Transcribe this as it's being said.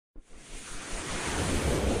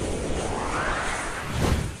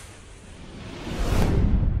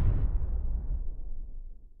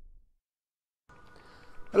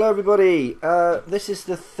Hello everybody, this is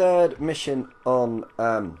the third mission on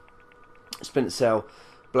Splinter Cell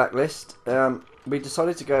Blacklist. We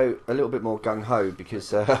decided to go a little bit more gung-ho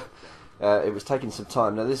because it was taking some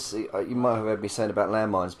time. Now this, you might have heard me saying about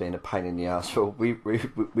landmines being a pain in the ass. Well,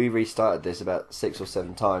 we restarted this about 6 or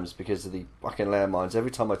 7 times because of the fucking landmines.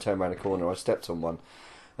 Every time I turned around a corner I stepped on one.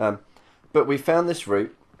 But we found this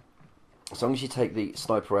route. As long as you take the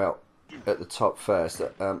sniper out at the top first,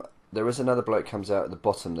 there is another bloke comes out at the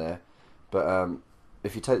bottom there, but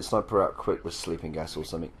if you take the sniper out quick with sleeping gas or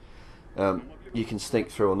something, you can sneak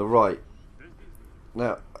through on the right.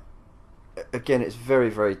 Now, again, it's very,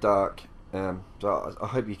 very dark, so I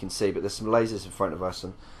hope you can see, but there's some lasers in front of us,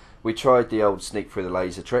 and we tried the old sneak through the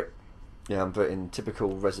laser trick, but in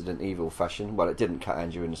typical Resident Evil fashion. Well, it didn't cut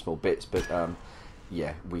Andrew into small bits, but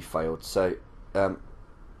yeah, we failed. So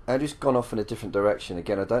Andrew's gone off in a different direction.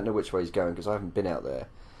 Again, I don't know which way he's going because I haven't been out there.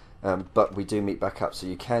 But we do meet back up, so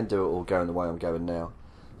you can do it all going the way I'm going now.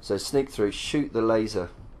 So sneak through, shoot the laser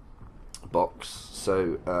box,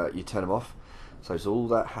 so you turn them off. So it's all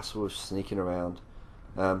that hassle of sneaking around.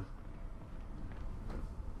 Yeah,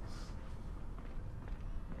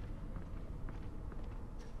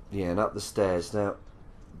 and up the stairs. Now,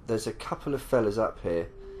 there's a couple of fellas up here,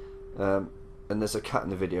 and there's a cut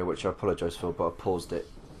in the video which I apologise for, but I paused it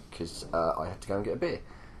because I had to go and get a beer.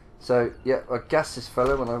 So, yeah, I gassed this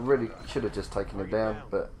fellow when I really should have just taken him down,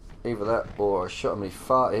 but either that or I shot him and he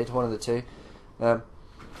farted, one of the two.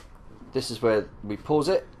 This is where we pause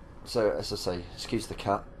it, so as I say, excuse the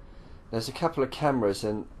cut. There's a couple of cameras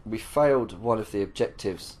and we failed one of the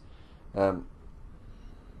objectives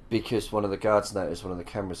because one of the guards noticed one of the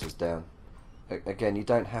cameras was down. Again, you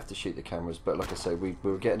don't have to shoot the cameras, but like I say, we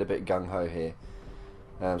were getting a bit gung-ho here.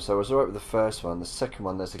 So I was alright with the first one. The second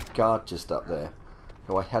one, there's a guard just up there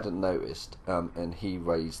who I hadn't noticed, and he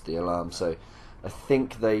raised the alarm. So I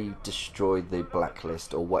think they destroyed the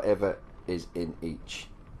blacklist or whatever is in each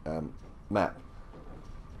map.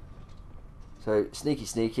 So sneaky,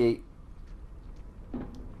 sneaky.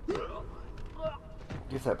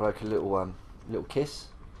 Give that bloke a little kiss,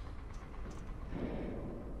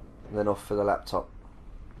 and then off for the laptop.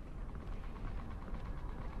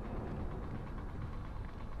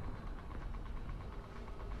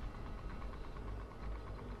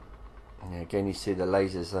 Yeah, again, you see the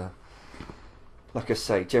lasers. Like I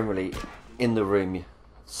say, generally in the room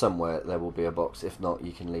somewhere there will be a box. If not,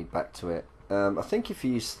 you can lead back to it. I think if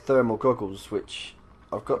you use thermal goggles, which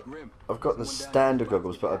I've got the standard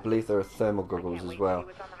goggles, but I believe there are thermal goggles as well,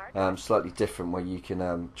 slightly different, where you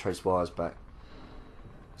can trace wires back.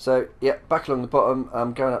 So yeah, back along the bottom,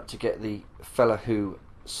 I'm going up to get the fella who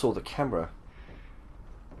saw the camera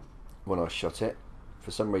when I shot it.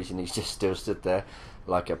 For some reason, he's just still stood there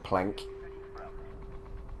like a plank.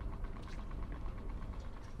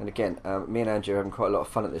 And again, me and Andrew are having quite a lot of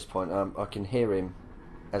fun at this point. I can hear him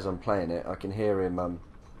as I'm playing it. I can hear him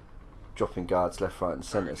dropping guards left, right and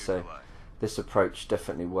centre. So this approach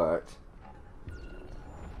definitely worked.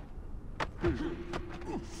 Just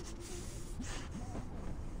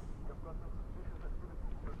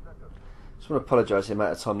want to apologise the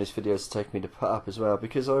amount of time this video has taken me to put up as well,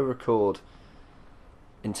 because I record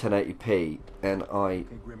in 1080p and I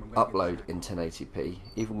upload in 1080p.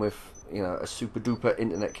 Even with, you know, a super duper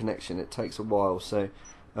internet connection, it takes a while. So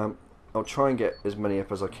I'll try and get as many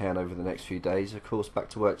up as I can over the next few days. Of course, back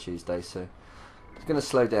to work Tuesday, so it's going to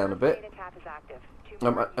slow down a bit.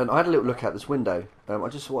 And I had a little look out this window. I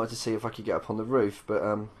just wanted to see if I could get up on the roof, but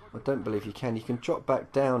I don't believe you can. You can drop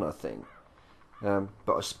back down, I think.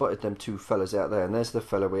 But I spotted them two fellas out there, and there's the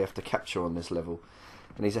fella we have to capture on this level,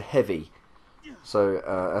 and he's a heavy. So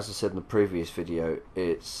as I said in the previous video,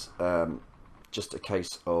 it's just a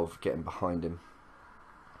case of getting behind him.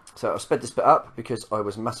 So I sped this bit up because I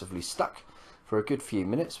was massively stuck for a good few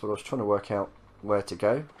minutes while I was trying to work out where to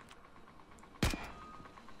go.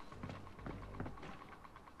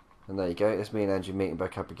 And there you go, there's me and Andrew meeting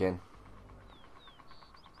back up again.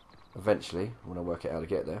 Eventually, when I work out how to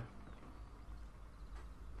get there.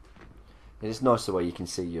 It is nice the way you can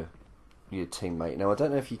see your teammate. Now I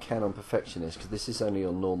don't know if you can on Perfectionist because this is only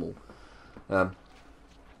on normal. But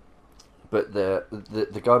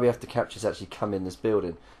the guy we have to capture has actually come in this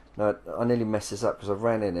building. Now I nearly messed this up because I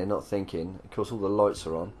ran in there not thinking. Of course all the lights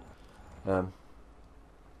are on.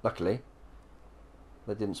 Luckily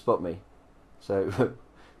they didn't spot me. So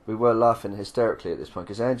we were laughing hysterically at this point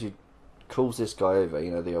because Andrew calls this guy over,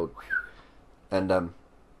 you know, the old, and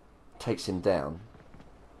takes him down.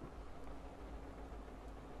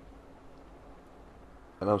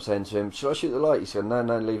 And I'm saying to him, should I shoot the light? He said, no,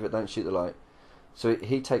 no, leave it, don't shoot the light. So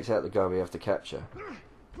he takes out the guy we have to capture.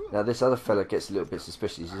 Now this other fella gets a little bit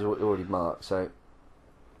suspicious. He's already marked, so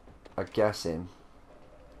I gas him.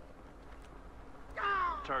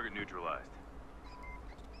 Target neutralized.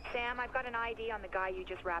 Sam, I've got an ID on the guy you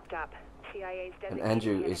just wrapped up. CIA's And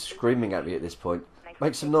Andrew is screaming at me at this point.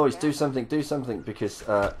 Make some noise, do something, because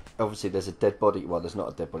obviously there's a dead body. Well, there's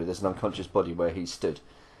not a dead body. There's an unconscious body where he stood,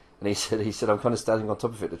 and he said I'm kind of standing on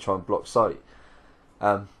top of it to try and block sight.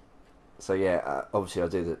 So yeah, obviously I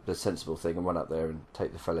do the sensible thing and run up there and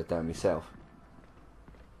take the fella down myself.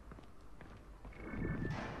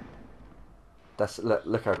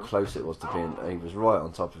 Look how close it was to being. He was right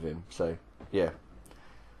on top of him. So yeah,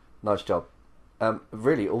 nice job.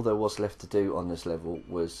 Really, all there was left to do on this level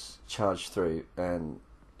was charge through and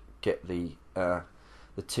get the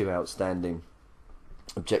 2 outstanding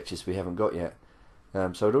objectives we haven't got yet.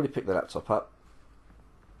 So I'd already picked the laptop up,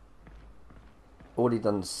 already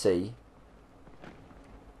done C.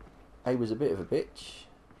 A was a bit of a bitch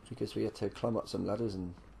because we had to climb up some ladders,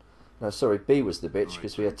 and no, sorry, B was the bitch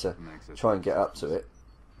because we had to try and get up to it.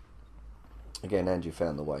 Again, Andrew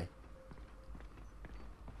found the way.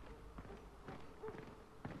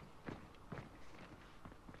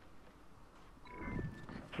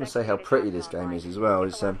 I'm going to say how pretty this game is as well.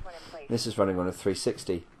 This is running on a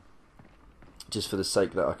 360, just for the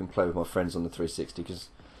sake that I can play with my friends on the 360, because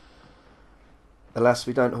alas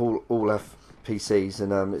we don't all have PCs,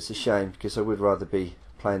 and it's a shame because I would rather be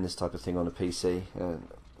playing this type of thing on a PC,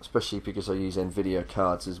 especially because I use NVIDIA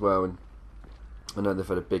cards as well, and I know they've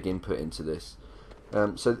had a big input into this.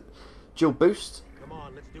 So dual boost,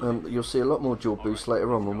 you'll see a lot more dual boost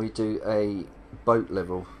later on when we do a boat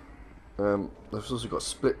level. There's also got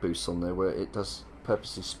split boosts on there where it does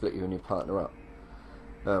purposely split you and your partner up.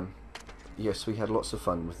 Yes, we had lots of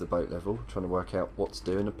fun with the boat level, trying to work out what to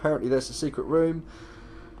do, and apparently there's a secret room.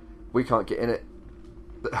 We can't get in it.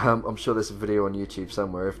 I'm sure there's a video on YouTube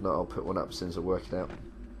somewhere. If not, I'll put one up as soon as I work it out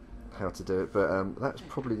how to do it. But that's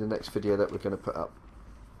probably the next video that we're going to put up.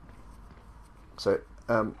 So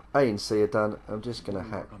A and C are done. I'm just going to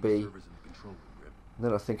hack B, and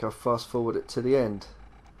then I think I'll fast forward it to the end.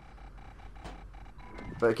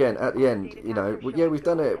 But again, at the end, you know, yeah, we've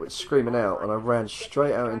done it with screaming out, and I ran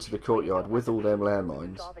straight out into the courtyard with all them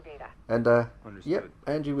landmines. And yep,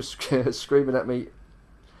 Andrew was screaming at me.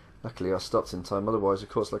 Luckily I stopped in time, otherwise of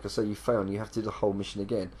course, like I say, you fail and you have to do the whole mission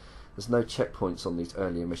again. There's no checkpoints on these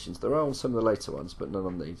earlier missions. There are on some of the later ones, but none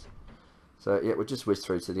on these. So yeah, we'll just whiz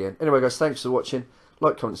through to the end. Anyway guys, thanks for watching.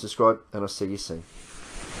 Like, comment, subscribe, and I'll see you soon.